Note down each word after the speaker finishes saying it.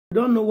We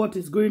don't know what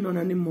is going on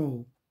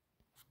anymore.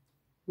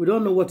 We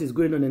don't know what is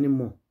going on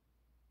anymore.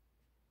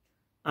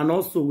 And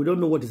also, we don't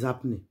know what is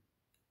happening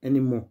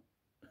anymore.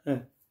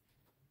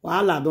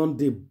 Wahala don't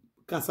dey,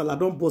 kasala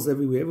don't bust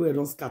everywhere. Everywhere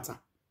don't scatter.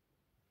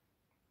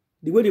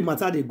 The way the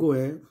matter they go,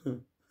 it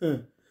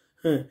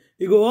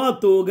go hot,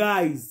 oh,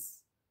 guys.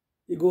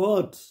 It go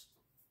hot.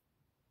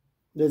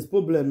 There's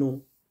problem,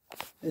 no.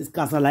 There's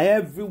kasala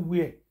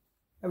everywhere.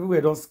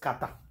 Everywhere don't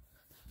scatter.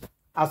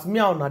 As me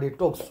and they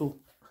talk, so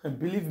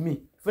believe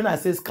me, when I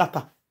say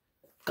scatter,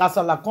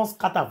 kasala can't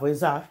scatter for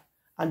inside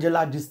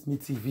Angela This Me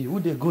TV. Who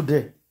they go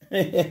there?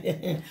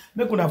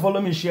 Make una follow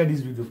me, share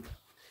this video.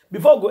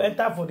 Before I go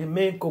enter for the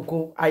main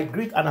cocoa, I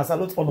greet and I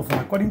salute all of you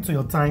according to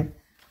your time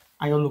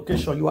and your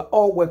location. You are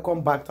all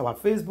welcome back to our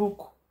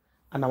Facebook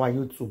and our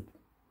YouTube.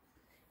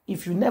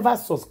 If you never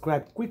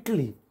subscribe,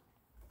 quickly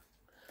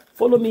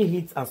follow me,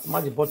 hit and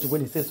smash the button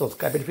when it says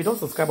subscribe. But if you don't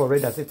subscribe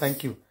already, I say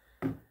thank you.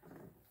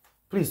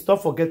 Please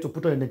don't forget to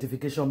put on a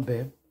notification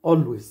bell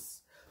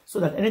always, so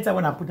that anytime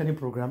when I put any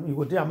program, you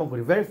go there among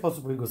the very first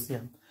people you go see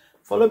them.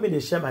 Follow me, they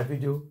share my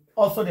video.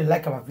 Also, they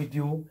like our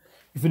video.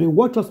 If you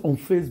watch us on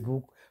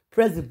Facebook,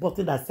 press the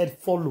button that said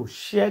follow,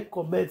 share,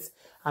 comments,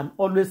 and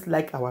always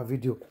like our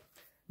video.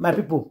 My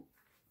people,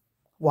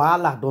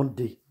 wahala don't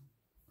dey.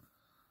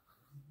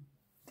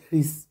 There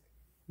is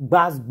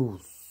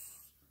gbasgbos.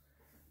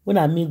 When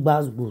I mean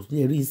gbasgbos,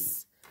 there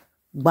is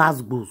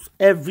gbasgbos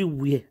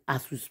everywhere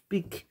as we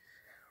speak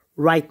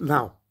right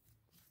now.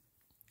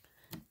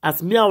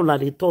 As me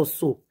and they talk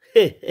so.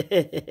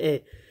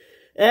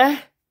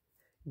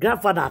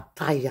 Grandfather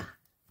tired,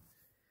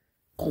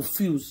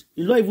 confused.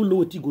 You don't even know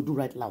what he go do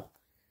right now.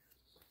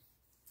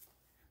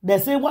 They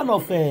say one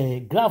of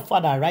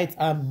grandfather right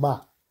hand man,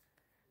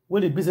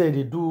 when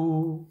they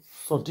do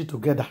something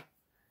together.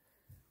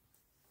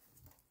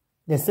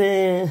 They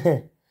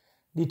say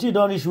the thing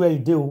don't reach where he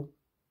do.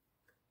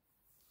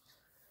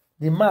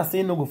 The man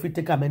say no go fit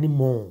take him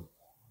anymore.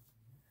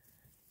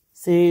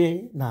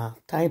 Say nah,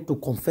 time to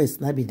confess.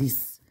 Now be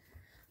this.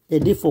 They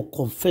did for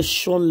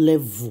confession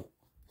level.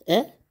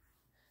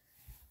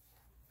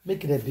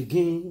 Make it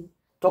begin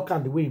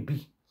talking the way it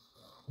be.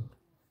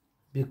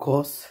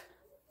 Because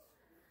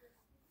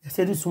they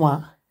say this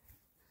one,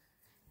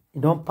 you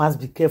don't pass,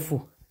 be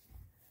careful.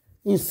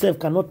 Himself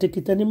cannot take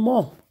it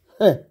anymore.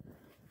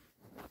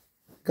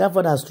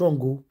 Grandfather strong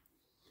go.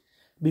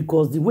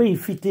 Because the way he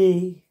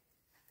fit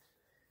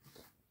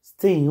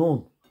staying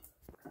on,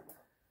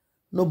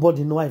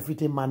 nobody know how he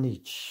fit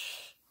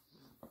manage.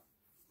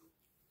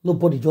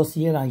 Nobody just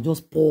hear and he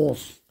just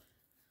pause.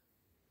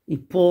 He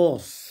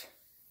pause.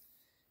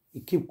 He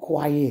keep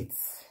quiet.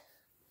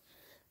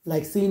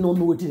 Like saying no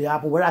know what did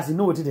happen, whereas he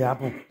know what did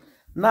happen.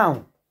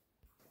 Now,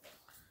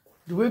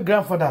 the way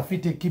grandfather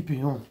fit keep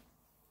you on.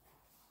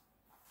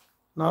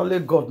 Now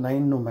let God now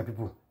know, my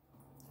people.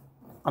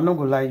 I'm not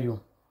gonna lie you.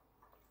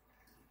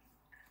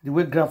 The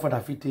way grandfather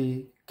fit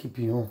keep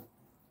you on.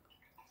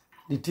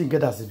 The thing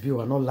get as a bill,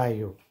 I not lie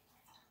you.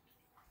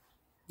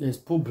 There's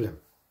problem.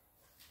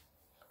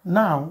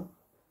 Now,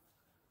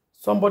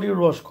 somebody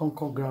rush come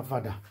call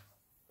grandfather.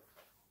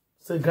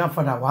 Say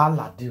grandfather,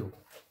 wahala deal.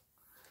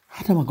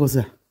 How go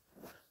say?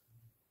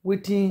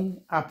 Waiting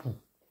happen.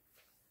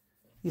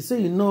 He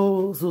say, you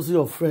know, so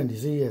your friend. He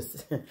say,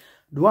 yes.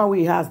 The one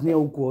we has near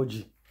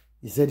Ukoji.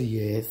 He said,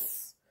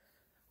 yes.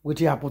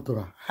 Waiting happen to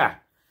her. Ha.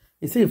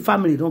 He say,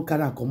 family don't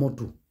carry a come out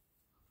too.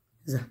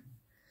 He say,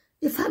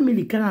 if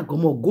family cannot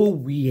come out, go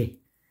where?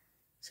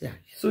 Say,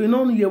 so you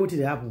don't hear what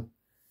they happen.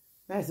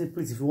 Now I say,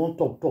 please, if you want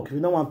to talk. If you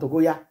don't want to go,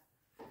 yeah.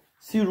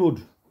 See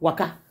road.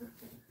 Waka.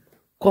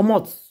 Come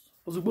out.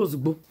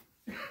 Ozugbo.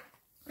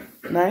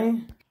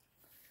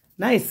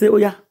 Now he say, oh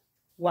yeah,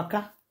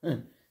 waka.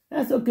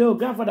 That's okay, oh,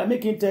 grandfather,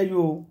 make him tell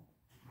you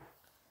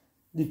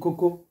the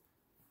cocoa.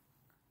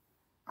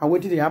 I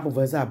wait till the happen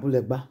for a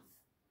bullet.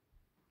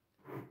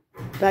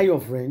 Tell your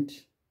friend,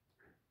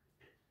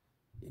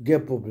 you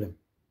get problem.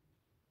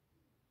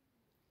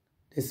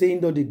 They say, you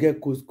know, they get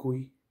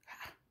couscous.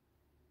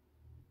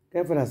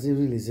 Grandfather say,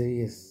 really say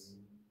yes.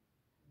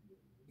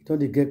 You know,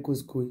 they get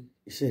couscous.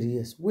 He said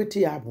yes. Wait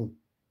till happen.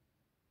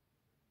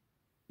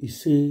 He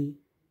say,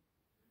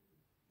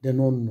 they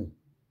don't know.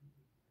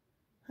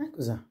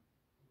 Because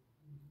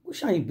what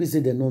shall you be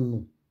say they don't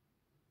know?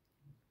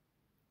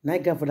 Now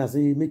grandfather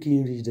say, make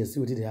him reach there, see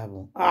what they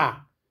happen.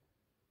 Ah!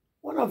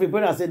 One of the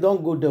brothers say,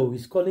 don't go there.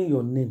 He's calling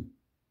your name.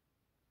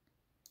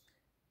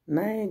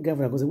 Now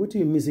grandfather say, what do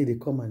you mean say they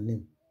call my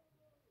name?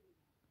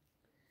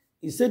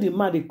 He said, the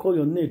man they call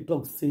your name,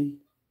 talk, say,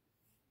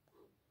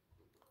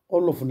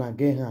 all of them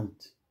get hand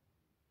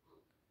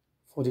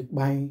for the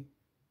buying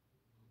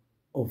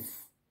of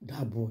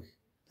that boy.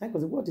 Like,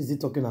 what is he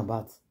talking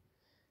about?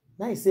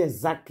 Now he say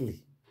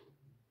exactly.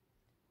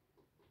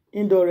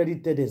 He already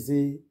tell they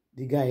say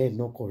the guy head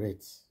not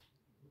correct.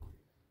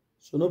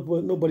 So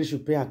nobody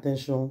should pay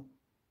attention.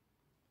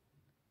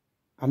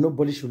 And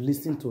nobody should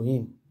listen to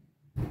him.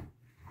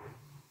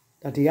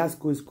 That he has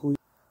couscous.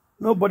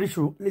 Nobody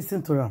should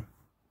listen to him.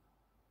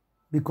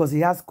 Because he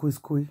has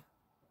couscous.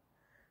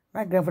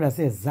 My grandfather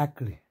say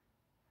exactly.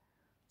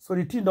 So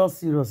the thing not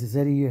serious. He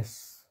said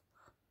yes.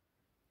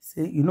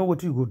 Say, you know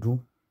what you go do?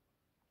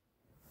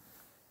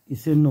 He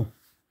said no.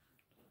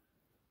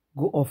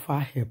 Go offer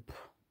help.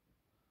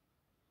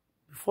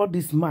 Before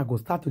this man go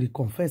start to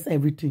confess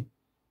everything.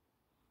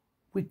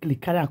 Quickly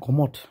carry and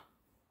come out.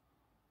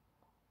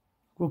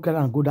 Go carry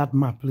and go that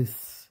man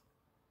place.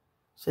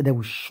 So they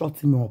will shut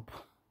him up.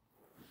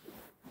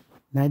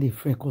 Now the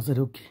friend said,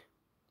 okay.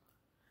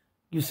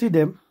 You see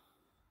them?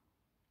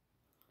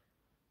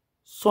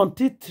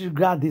 Something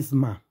triggered this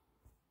man.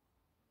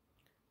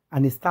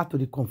 And he started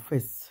to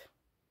confess.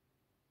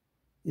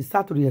 He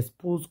started to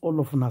expose all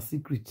of our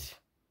secret.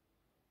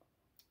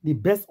 The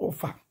best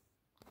offer.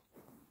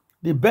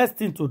 The best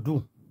thing to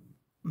do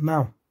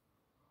now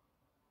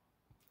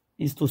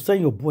is to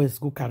send your boys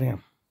go carry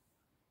him.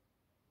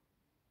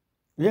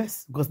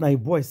 Yes, because now your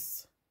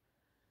boys.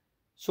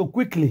 So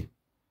quickly,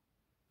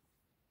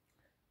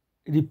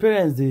 the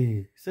parents,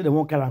 they say they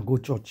won't carry and go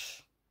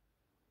church.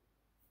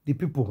 The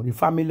people, the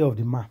family of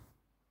the man,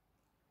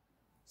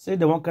 say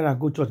they won't carry and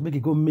go church, make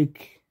it go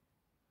make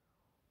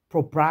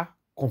proper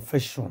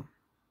confession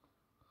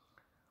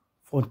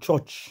for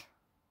church.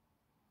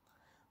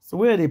 So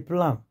where they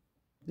plan,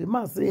 the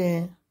man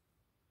say,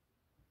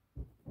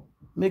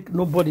 make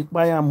nobody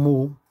buy a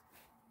more,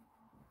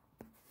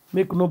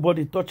 make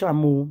nobody touch a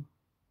more.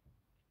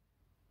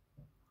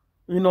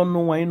 You don't know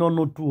why, you don't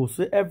know too.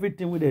 So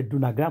everything we they do,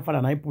 na grandfather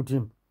and I put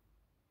him.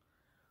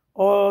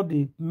 All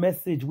the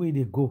message where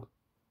they go.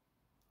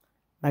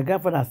 My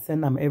grandfather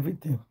send them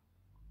everything.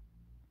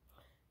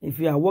 If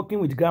you are working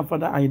with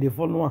grandfather and you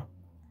follow one,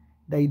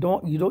 that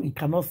you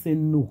cannot say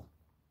no.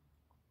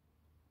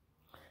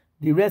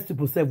 The rest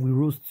people say we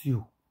roast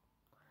you.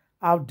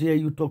 How dare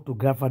you talk to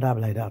grandfather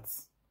like that?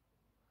 So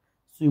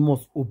you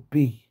must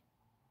obey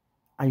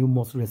and you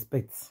must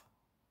respect.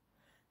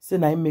 Say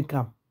na him make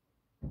him.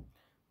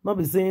 Not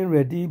be saying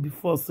ready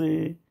before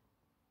say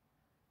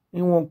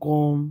he won't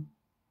come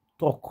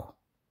talk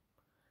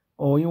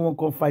or he won't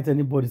come fight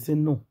anybody. Say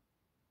no.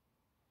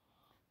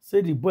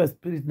 Say the boy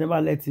spirit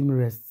never let him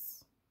rest.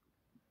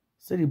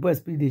 Say the boy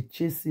spirit they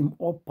chase him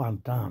up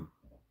and down.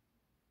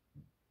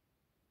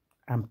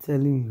 I'm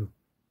telling you.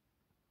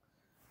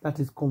 That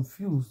is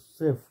confused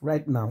self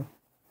right now.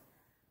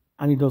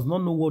 And he does not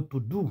know what to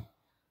do.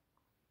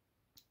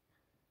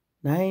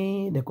 Now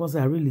the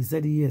concert really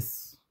said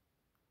yes.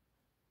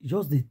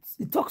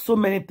 He talks so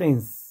many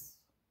things.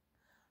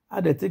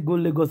 How they take go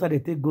Lagos, how they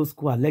take go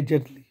school,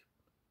 allegedly.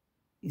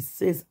 He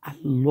says a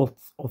lot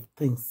of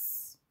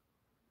things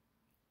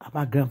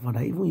about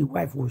grandfather. Even his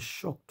wife was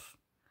shocked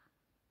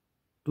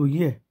to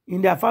hear.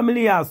 In their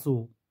family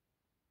also.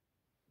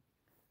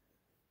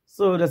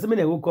 So the same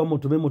they will come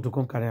to make motor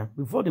come carry.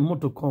 Before the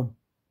motor come,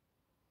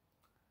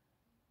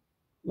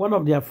 one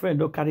of their friends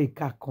don't carry a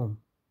car come.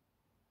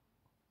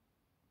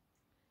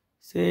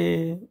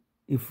 Say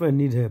a friend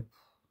need help.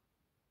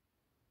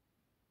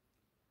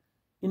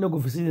 You know, go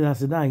visit and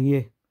sit down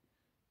here.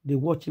 They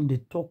watch him, they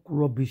talk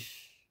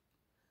rubbish.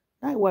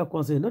 That wife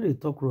can say, no, they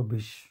talk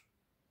rubbish.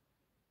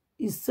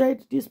 He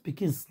said this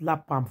pikin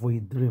slap him for a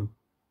dream.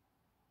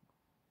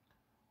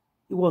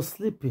 He was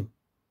sleeping.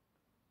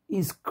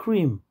 He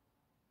screamed.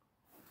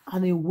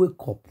 And he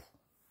wake up.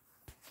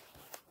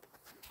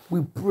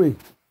 We pray.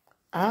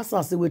 I asked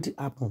her, say, what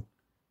happened?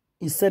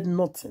 He said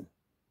nothing.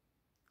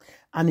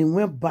 And he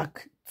went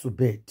back to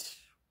bed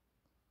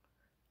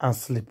and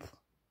sleep.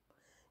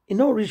 He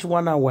not reach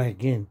 1 hour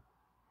again.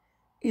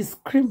 He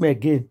screamed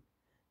again.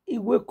 He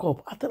wake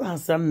up. After that, I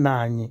said,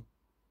 Nani,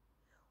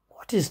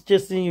 what is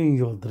chasing you in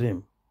your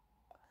dream?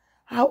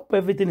 I hope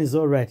everything is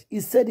all right.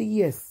 He said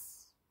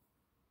yes.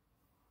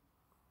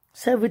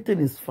 So everything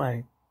is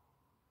fine.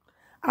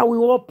 And we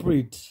all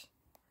prayed.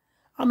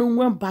 And we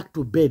went back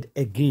to bed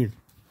again.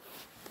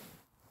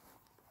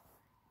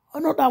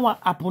 Another one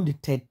happened the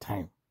 3rd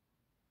time.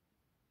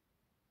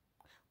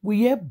 We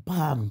hear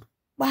bam.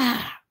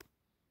 Bah!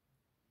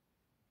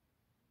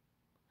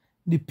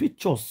 The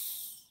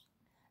pictures,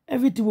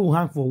 everything we will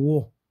hang for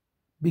wall,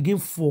 begin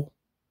fall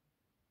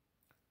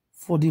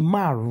for the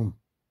man room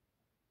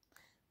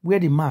where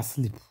the man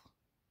sleep.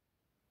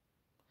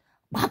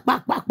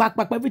 Back,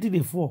 everything they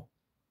fall.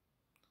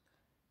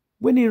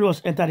 When he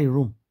rush enter the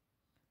room,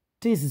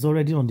 things is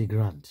already on the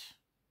ground.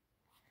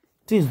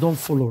 Things don't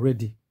fall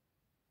already.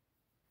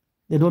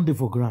 They don't do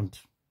for ground.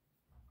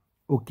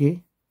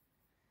 Okay?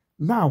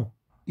 Now,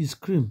 he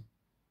scream,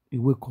 he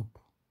wake up.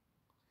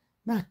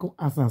 Now I come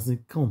answer and say,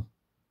 come.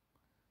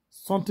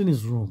 Something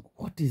is wrong.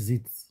 What is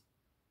it?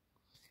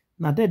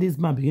 Now that this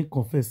man begin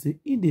confess, say,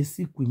 in the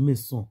sick with me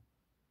son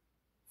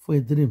for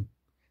a dream.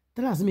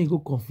 Tell us me go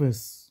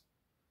confess.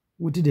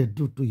 What did they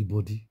do to your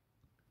body?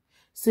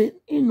 Say,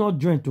 he not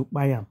joined to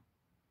buy him.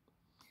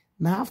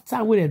 Now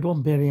after when they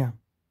don't bury him,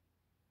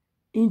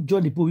 in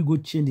join the people we go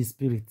change the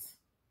spirit.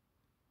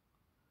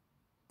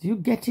 Do you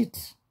get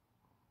it?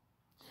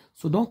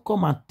 So don't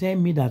come and tell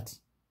me that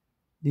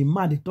the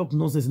man they talk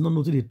nonsense, not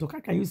know what they talk. How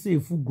can you say a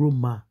full grown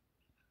man?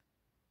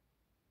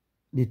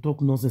 They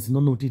talk nonsense,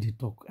 not know what they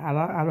talk.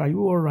 Are you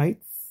all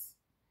right?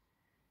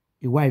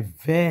 A wife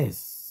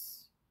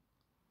verse.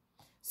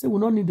 Say, we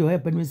don't need your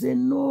help. And we say,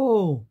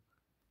 no.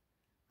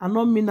 I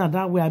don't mean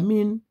that way. I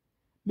mean,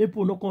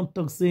 people no can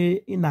talk,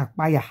 say, in a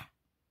paya.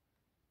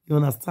 You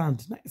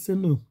understand? I say,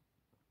 no.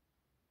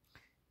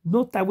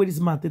 No time where this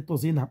man tell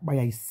us in a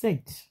paya. He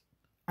said,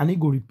 and he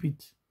go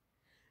repeat.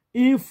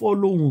 He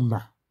follow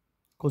una,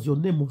 because your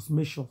name was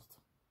mentioned.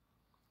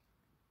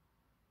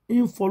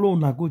 He follow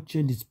una, go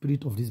change the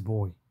spirit of this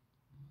boy.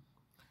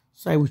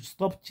 So I will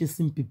stop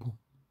chasing people.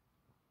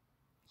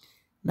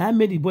 Now I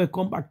made the boy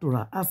come back to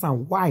her, ask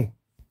him why.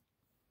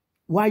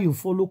 Why you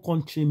follow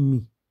can't change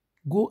me?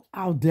 Go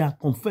out there,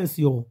 confess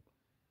your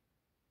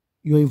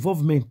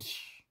involvement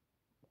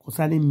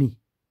concerning me.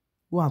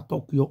 Go and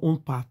talk your own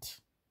part.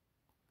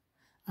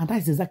 And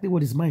that's exactly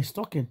what his mind is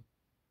talking.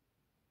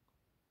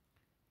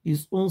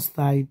 His own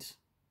side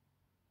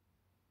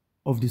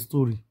of the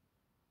story.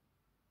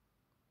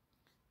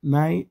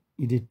 Now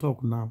he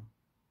talk now.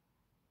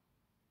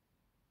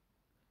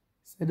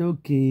 Said,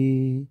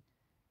 okay,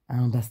 I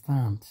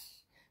understand.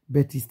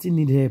 But he still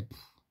need help.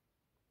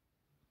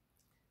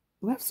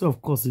 We have said,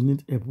 of course, he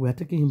need help. We are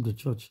taking him to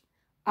church.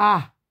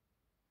 Ah!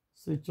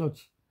 Say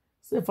church.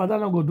 Say, Father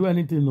not go do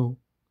anything, no.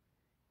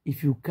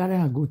 If you carry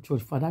and go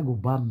church, Father go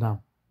burn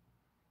down.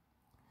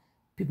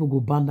 People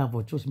go burn down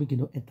for church, make it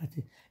no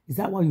entertain. Is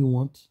that what you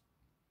want?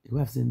 The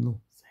wife said,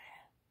 no.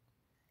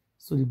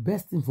 So the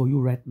best thing for you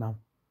right now,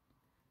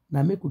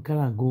 make we carry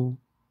and go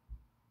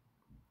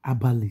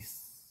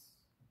herbalist.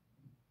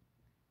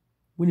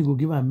 When you go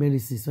give her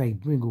medicine, so his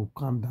brain go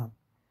calm down.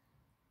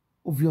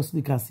 Obviously,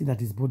 you can see that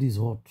his body is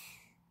hot.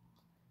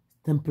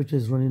 Temperature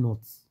is running hot.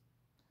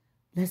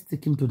 Let's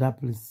take him to that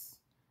place.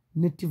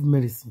 Native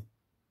medicine.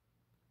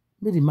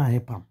 Make the man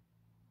help him.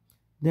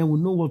 Then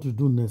we'll know what to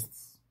do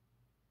next.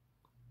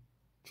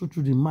 True,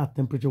 the man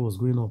temperature was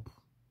going up.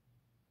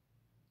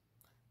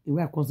 The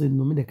wife said,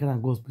 no, me they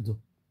can't go hospital.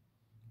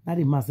 Now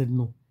the man said,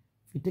 no.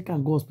 If you take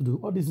and go hospital,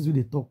 all this is where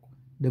they talk,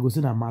 they go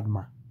say a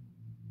madman.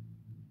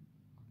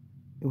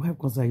 The wife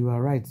said, you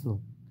are right,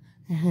 so.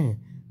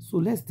 So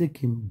let's take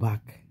him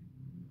back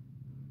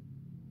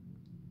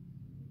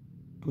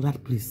to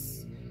that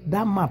place.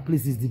 That man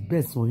place is the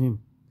best for him.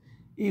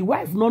 His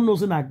wife not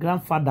knows her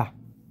grandfather.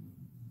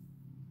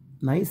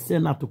 Now he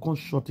sent her to come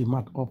shut him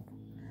out up.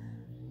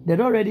 They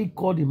already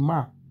called the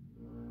man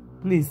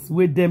place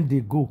where them they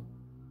go.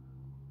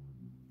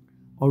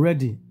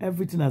 Already,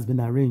 everything has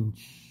been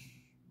arranged.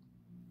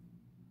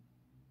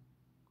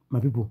 My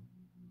people,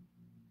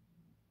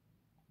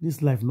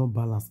 this life not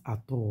balanced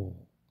at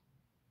all.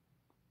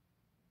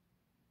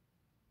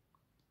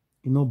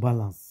 It no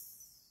balance.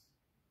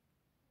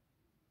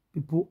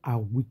 People are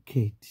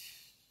wicked.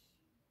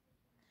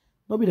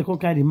 Nobody can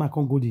carry the man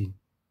can go the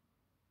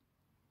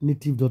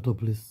native daughter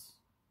place.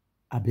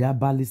 I be a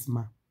balance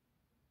man.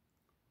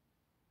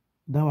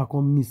 That one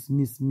can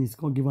miss.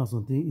 Can't give him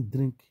something, he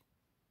drink.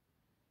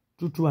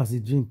 True as he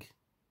drink.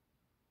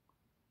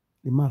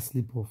 The man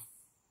sleep off.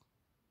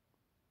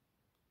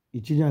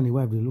 The children and the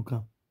wife, they look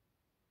up.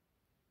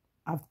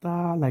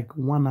 After like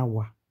 1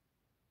 hour,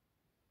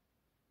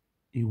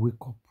 he wake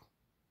up.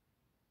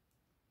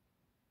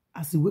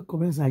 As he wake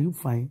up, he said, are you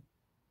fine?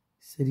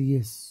 He said,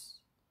 yes.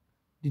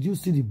 Did you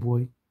see the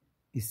boy?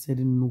 He said,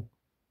 no.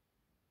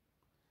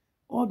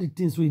 All the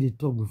things we they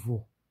talk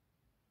before,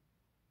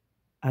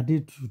 are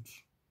they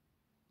truth?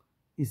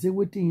 He said,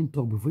 what did he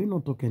talk before? He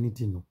not talk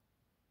anything, no.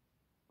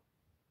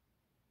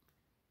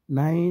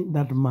 Now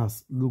that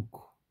mask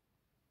look,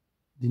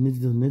 the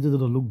native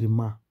look the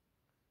man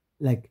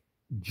like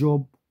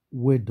job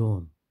well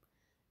done.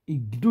 He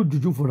do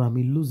juju for him,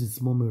 he lose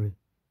his memory.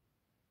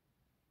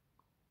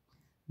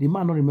 The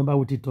man don't remember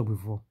what he talked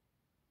before.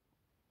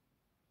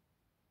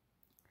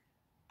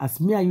 As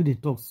me and you they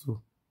talk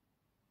so,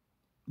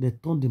 they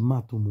turn the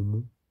man to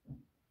mumu.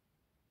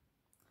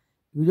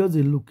 You just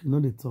they look, you know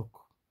they talk.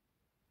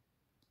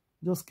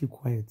 Just keep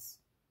quiet.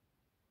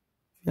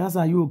 If you ask,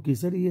 are you okay? He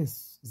said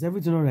yes. Is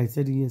everything all right? He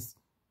said yes.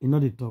 You know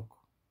they talk.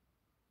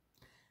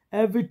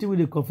 Everything we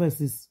they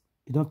confess is,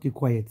 you don't keep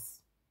quiet.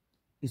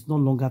 It's no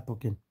longer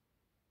talking.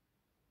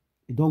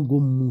 You don't go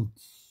mute.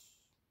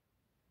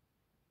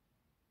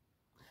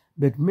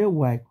 But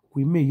meanwhile,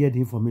 we may hear the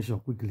information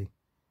quickly.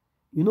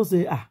 You know,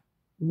 say,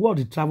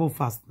 world travel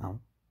fast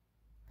now.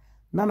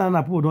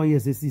 No, people don't hear,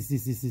 say,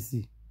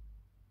 see.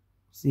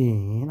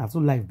 See, that's so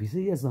life be.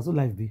 Say, yes, that's so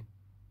life be.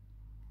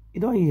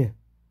 You don't hear.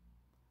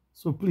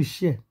 So please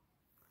share.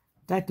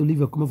 Try to leave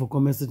your comment for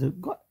comment section.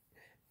 God,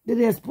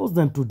 they expose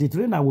them today.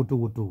 Today na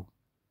woto.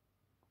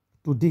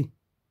 Today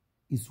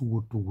is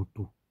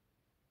woto.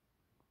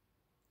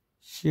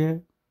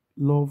 Share,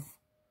 love,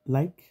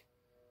 like.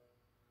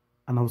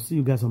 And I'll see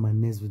you guys on my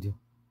next video.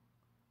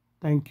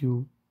 Thank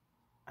you.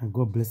 And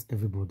God bless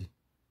everybody.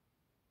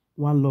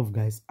 One love,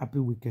 guys. Happy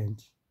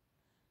weekend.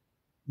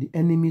 The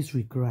enemies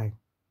will cry.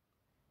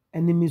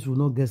 Enemies will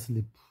not get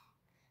sleep.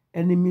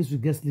 Enemies will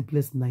get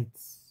sleepless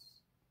nights.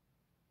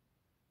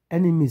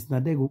 Enemies, now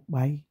they go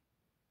by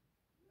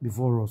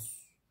before us.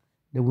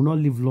 They will not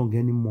live long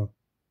anymore.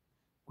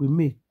 We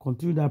may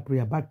continue that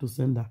prayer back to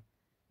sender.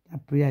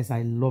 That prayer is,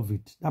 I love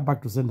it. That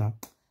back to sender,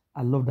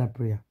 I love that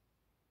prayer.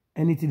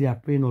 anything they are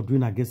praying or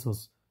doing against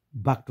us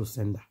back to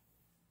sender.